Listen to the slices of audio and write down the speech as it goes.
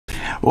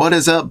What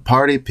is up,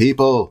 party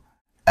people?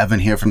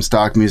 Evan here from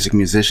Stock Music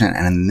Musician,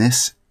 and in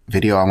this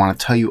video I want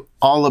to tell you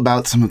all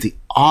about some of the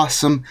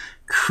awesome,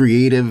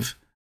 creative,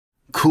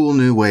 cool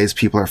new ways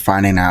people are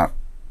finding out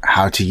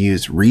how to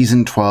use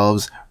Reason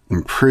 12's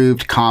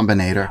improved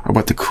combinator, or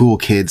what the cool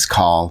kids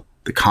call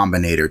the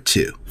Combinator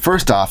 2.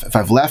 First off, if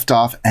I've left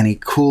off any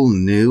cool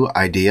new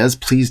ideas,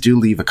 please do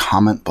leave a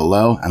comment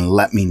below and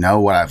let me know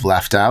what I've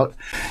left out.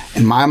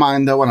 In my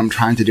mind though, what I'm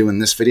trying to do in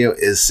this video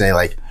is say,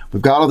 like,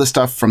 we've got all the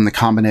stuff from the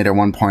Combinator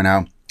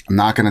 1.0. I'm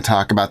not going to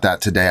talk about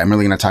that today. I'm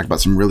really going to talk about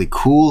some really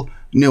cool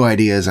new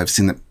ideas I've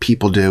seen that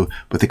people do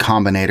with the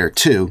Combinator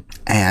 2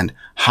 and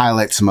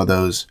highlight some of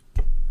those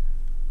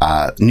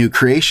new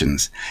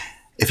creations.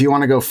 If you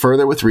want to go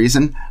further with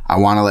Reason, I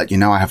want to let you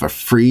know I have a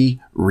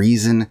free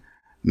Reason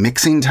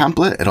mixing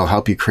template. It'll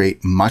help you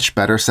create much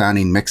better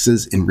sounding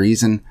mixes in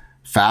Reason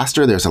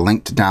faster. There's a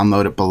link to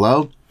download it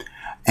below.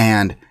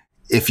 And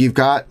if you've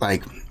got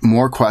like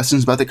more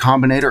questions about the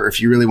Combinator, or if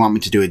you really want me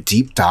to do a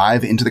deep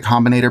dive into the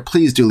Combinator,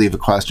 please do leave a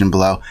question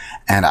below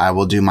and I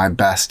will do my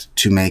best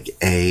to make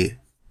a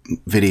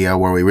video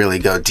where we really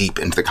go deep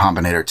into the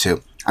Combinator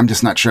too. I'm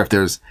just not sure if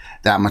there's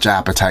that much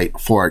appetite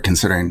for it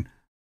considering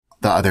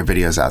the other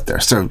videos out there.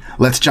 So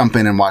let's jump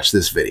in and watch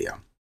this video.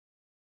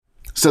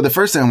 So the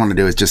first thing I want to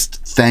do is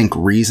just thank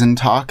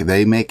Reasontalk.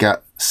 They make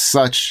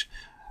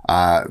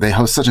they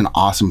host such an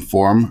awesome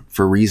forum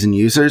for Reason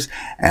users,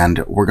 and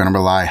we're going to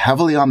rely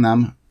heavily on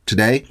them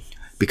today,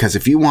 because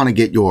if you want to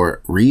get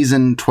your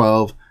Reason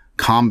 12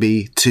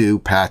 Combi 2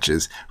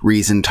 patches,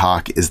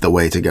 Reasontalk is the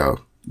way to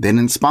go. They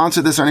didn't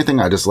sponsor this or anything.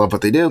 I just love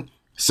what they do.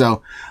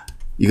 So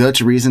you go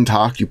to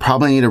Reasontalk. You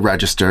probably need to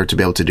register to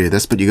be able to do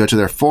this, but you go to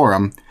their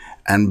forum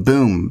and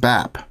boom,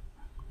 bap.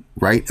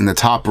 Right in the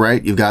top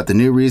right, you've got the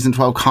new Reason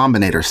 12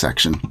 Combinator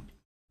section.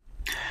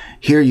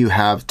 Here you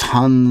have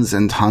tons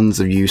and tons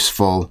of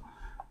useful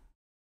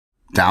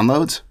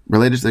downloads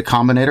related to the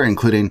Combinator,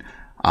 including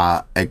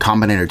a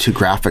Combinator 2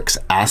 graphics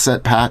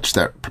asset patch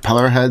that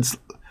Propellerheads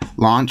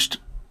launched,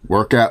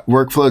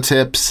 workflow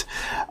tips,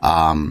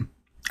 and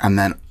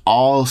then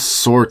all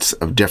sorts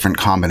of different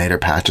Combinator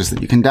patches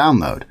that you can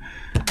download.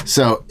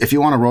 So if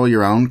you want to roll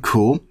your own,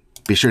 cool.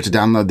 Be sure to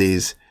download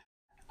these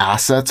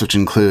assets, which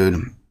include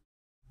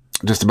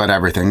just about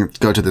everything.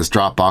 Go to this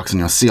Dropbox and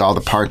you'll see all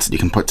the parts that you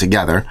can put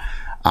together.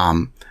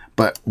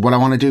 But what I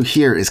want to do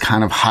here is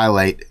kind of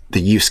highlight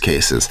the use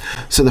cases.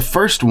 So the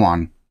first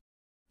one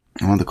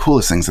of the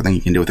coolest things I think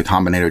you can do with the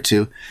Combinator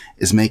 2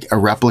 is make a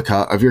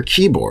replica of your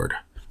keyboard,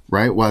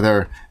 right?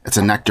 Whether it's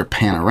a Nectar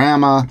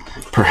Panorama,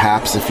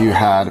 perhaps if you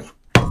had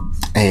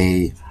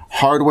a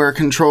hardware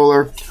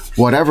controller,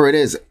 whatever it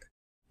is,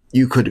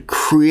 you could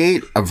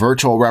create a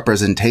virtual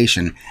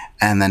representation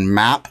and then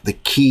map the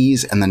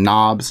keys and the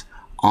knobs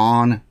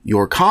on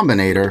your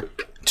Combinator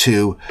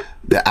to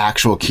the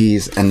actual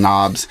keys and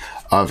knobs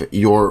of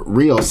your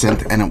real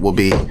synth, and it will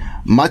be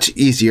much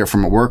easier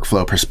from a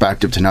workflow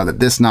perspective to know that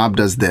this knob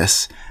does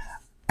this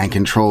and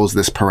controls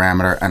this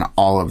parameter and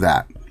all of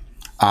that.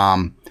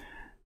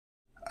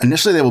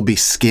 Initially they will be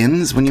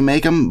skins when you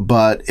make them,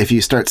 but if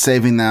you start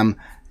saving them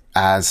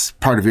as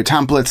part of your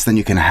templates, then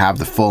you can have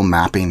the full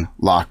mapping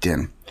locked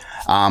in.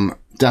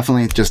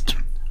 Definitely just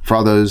for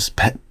all those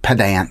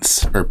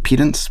pedantic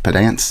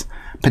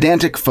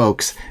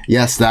folks,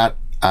 yes, that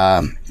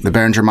the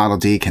Behringer Model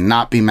D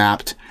cannot be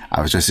mapped.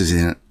 I was just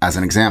using it as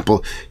an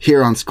example.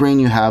 Here on screen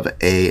you have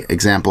an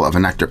example of a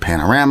Nectar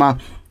Panorama.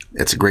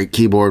 It's a great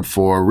keyboard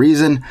for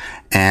Reason,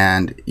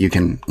 and you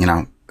can,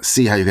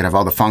 see how you can have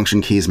all the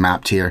function keys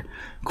mapped here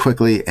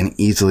quickly and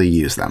easily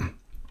use them.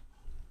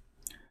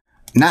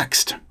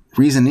 Next,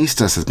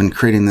 Reasonistas has been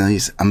creating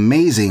these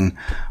amazing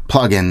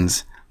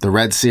plugins, the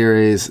Red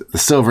series, the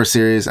Silver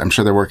series. I'm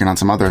sure they're working on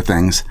some other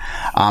things.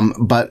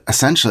 But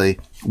essentially,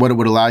 what it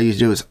would allow you to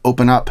do is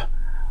open up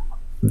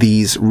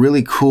these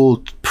really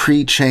cool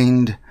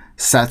pre-chained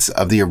sets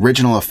of the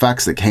original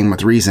effects that came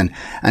with Reason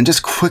and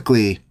just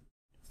quickly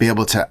be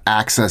able to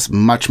access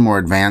much more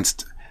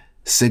advanced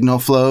signal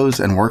flows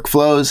and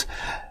workflows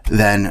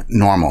than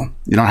normal.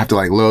 You don't have to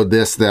like load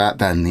this,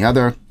 that, and the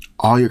other.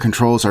 All your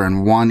controls are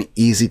in one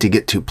easy to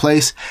get to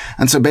place.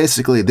 And so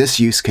basically this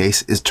use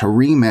case is to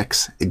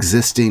remix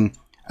existing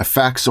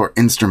effects or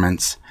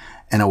instruments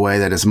in a way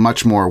that is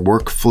much more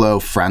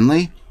workflow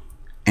friendly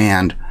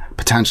and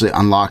potentially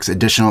unlocks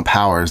additional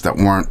powers that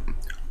weren't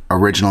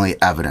originally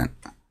evident.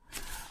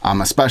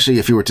 Especially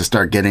if you were to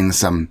start getting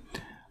some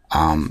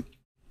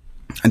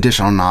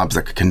additional knobs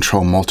that could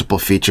control multiple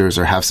features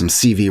or have some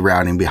CV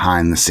routing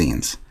behind the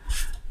scenes.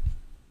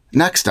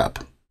 Next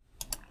up,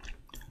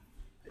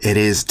 it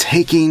is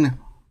taking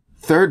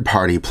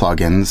third-party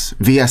plugins,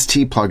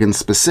 VST plugins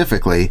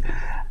specifically,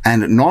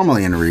 and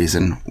normally in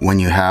Reason, when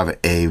you have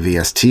a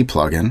VST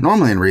plugin,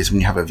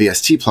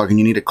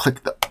 you need to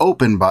click the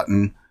open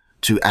button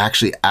to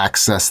actually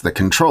access the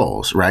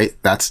controls, right?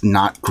 That's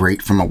not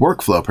great from a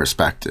workflow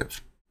perspective.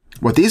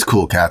 What these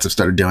cool cats have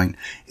started doing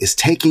is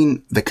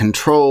taking the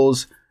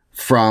controls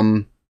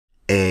from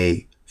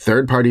a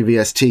third-party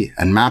VST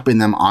and mapping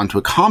them onto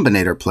a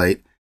Combinator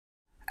plate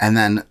and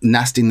then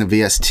nesting the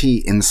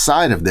VST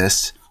inside of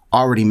this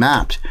already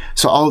mapped.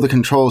 So all of the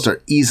controls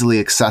are easily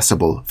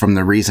accessible from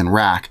the Reason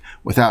rack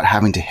without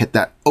having to hit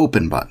that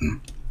open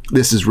button.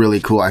 This is really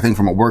cool. I think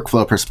from a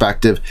workflow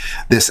perspective,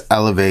 this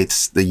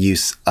elevates the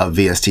use of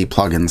VST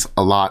plugins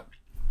a lot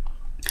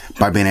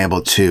by being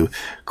able to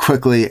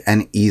quickly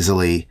and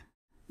easily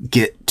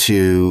get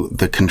to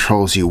the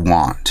controls you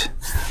want.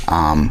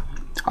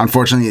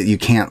 Unfortunately, you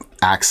can't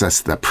access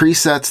the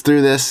presets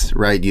through this,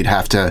 right? You'd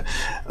have to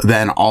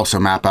then also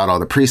map out all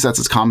the presets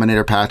as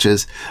combinator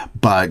patches,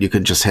 but you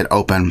could just hit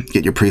open,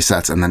 get your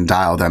presets, and then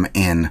dial them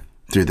in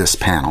through this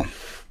panel.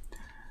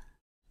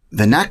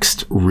 The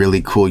next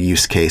really cool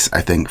use case,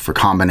 I think, for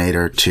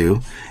Combinator 2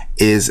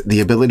 is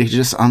the ability to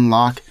just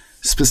unlock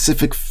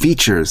specific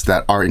features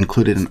that are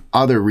included in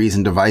other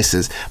Reason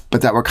devices,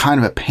 but that were kind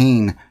of a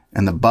pain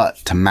in the butt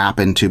to map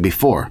into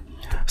before.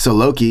 So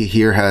Loki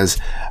here has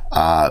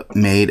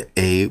made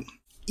a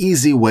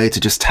easy way to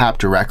just tap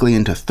directly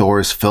into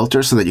Thor's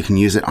filter so that you can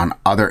use it on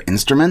other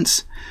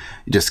instruments,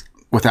 just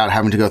without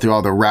having to go through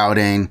all the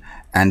routing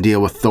and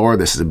deal with Thor.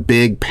 This is a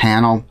big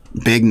panel,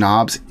 big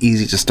knobs,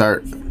 easy to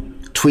start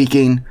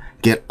tweaking,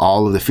 get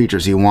all of the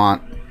features you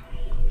want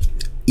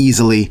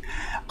easily.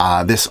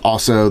 This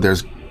also,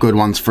 there's good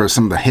ones for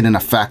some of the hidden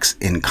effects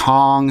in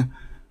Kong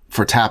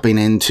for tapping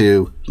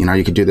into,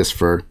 you could do this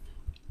for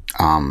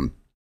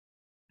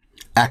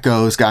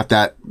Echo's got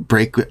that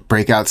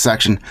breakout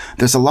section.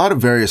 There's a lot of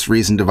various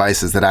Reason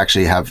devices that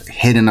actually have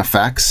hidden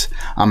effects.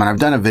 And I've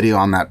done a video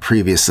on that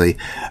previously,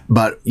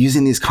 but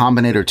using these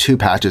Combinator 2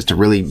 patches to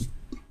really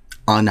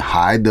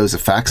unhide those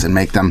effects and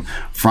make them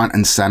front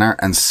and center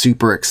and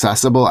super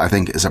accessible, I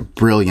think is a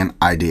brilliant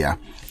idea.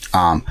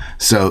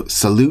 So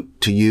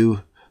salute to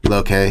you,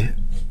 Loki,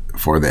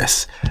 for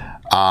this.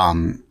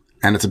 And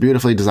it's a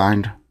beautifully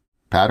designed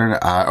pattern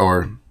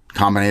or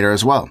Combinator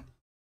as well.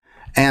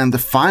 And the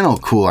final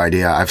cool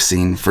idea I've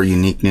seen for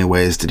unique new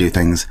ways to do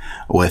things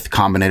with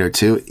Combinator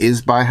 2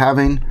 is by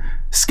having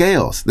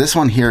scales. This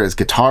one here is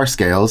guitar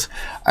scales,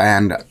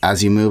 and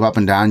as you move up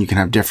and down, you can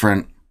have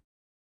different,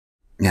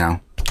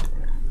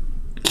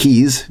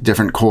 keys,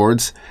 different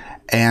chords.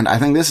 And I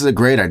think this is a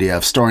great idea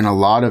of storing a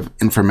lot of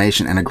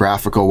information in a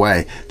graphical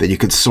way that you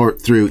could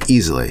sort through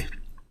easily.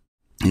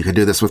 You could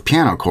do this with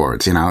piano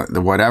chords,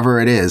 whatever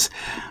it is,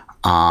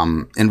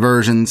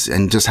 inversions,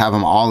 and just have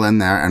them all in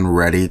there and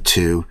ready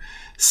to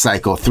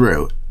cycle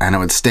through, and it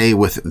would stay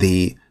with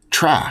the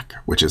track,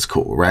 which is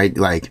cool, right?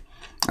 Like,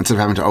 instead of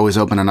having to always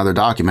open another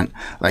document,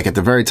 like at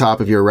the very top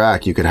of your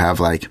rack, you could have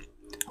like,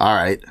 all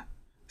right,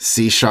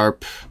 C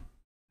sharp,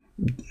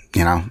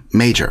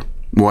 major,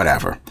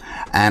 whatever,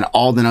 and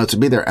all the notes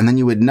would be there. And then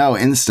you would know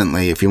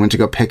instantly if you went to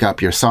go pick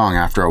up your song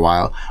after a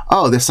while,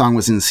 oh, this song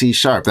was in C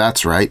sharp,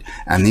 that's right.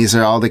 And these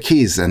are all the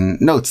keys and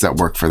notes that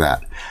work for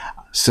that.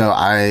 So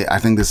I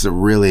think this is a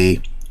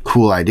really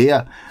cool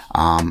idea.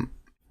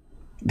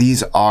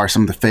 These are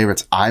some of the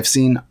favorites I've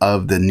seen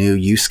of the new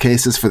use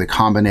cases for the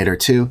Combinator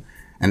 2.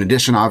 In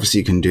addition, obviously,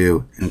 you can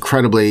do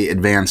incredibly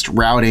advanced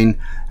routing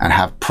and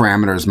have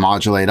parameters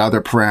modulate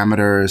other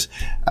parameters,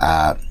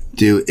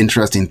 do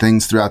interesting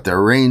things throughout their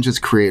ranges,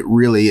 create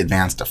really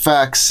advanced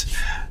effects,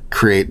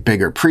 create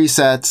bigger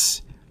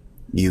presets.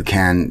 You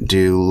can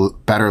do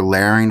better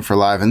layering for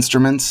live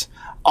instruments,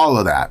 all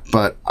of that.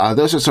 But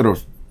those are sort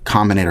of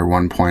Combinator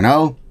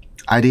 1.0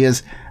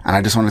 ideas, and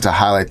I just wanted to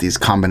highlight these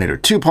Combinator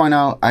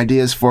 2.0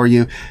 ideas for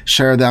you,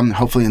 share them,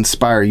 hopefully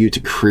inspire you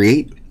to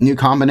create new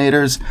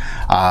combinators,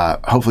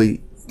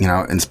 hopefully,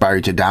 inspire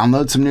you to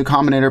download some new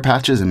Combinator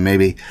patches and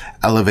maybe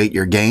elevate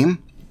your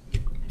game,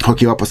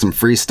 hook you up with some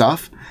free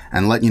stuff,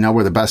 and let you know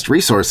where the best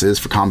resource is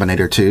for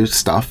Combinator 2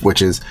 stuff,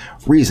 which is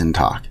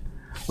Reasontalk.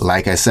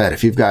 Like I said,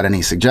 if you've got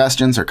any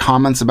suggestions or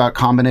comments about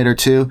Combinator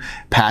 2,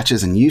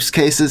 patches, and use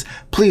cases,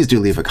 please do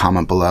leave a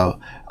comment below.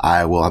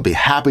 I'll be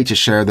happy to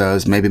share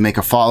those, maybe make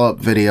a follow-up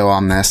video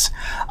on this,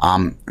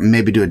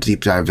 maybe do a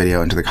deep dive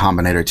video into the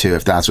Combinator 2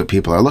 if that's what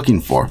people are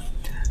looking for.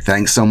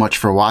 Thanks so much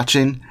for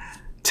watching.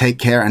 Take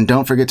care, and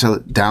don't forget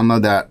to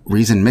download that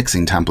Reason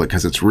mixing template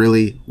because it's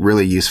really,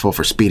 really useful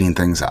for speeding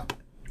things up.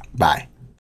 Bye.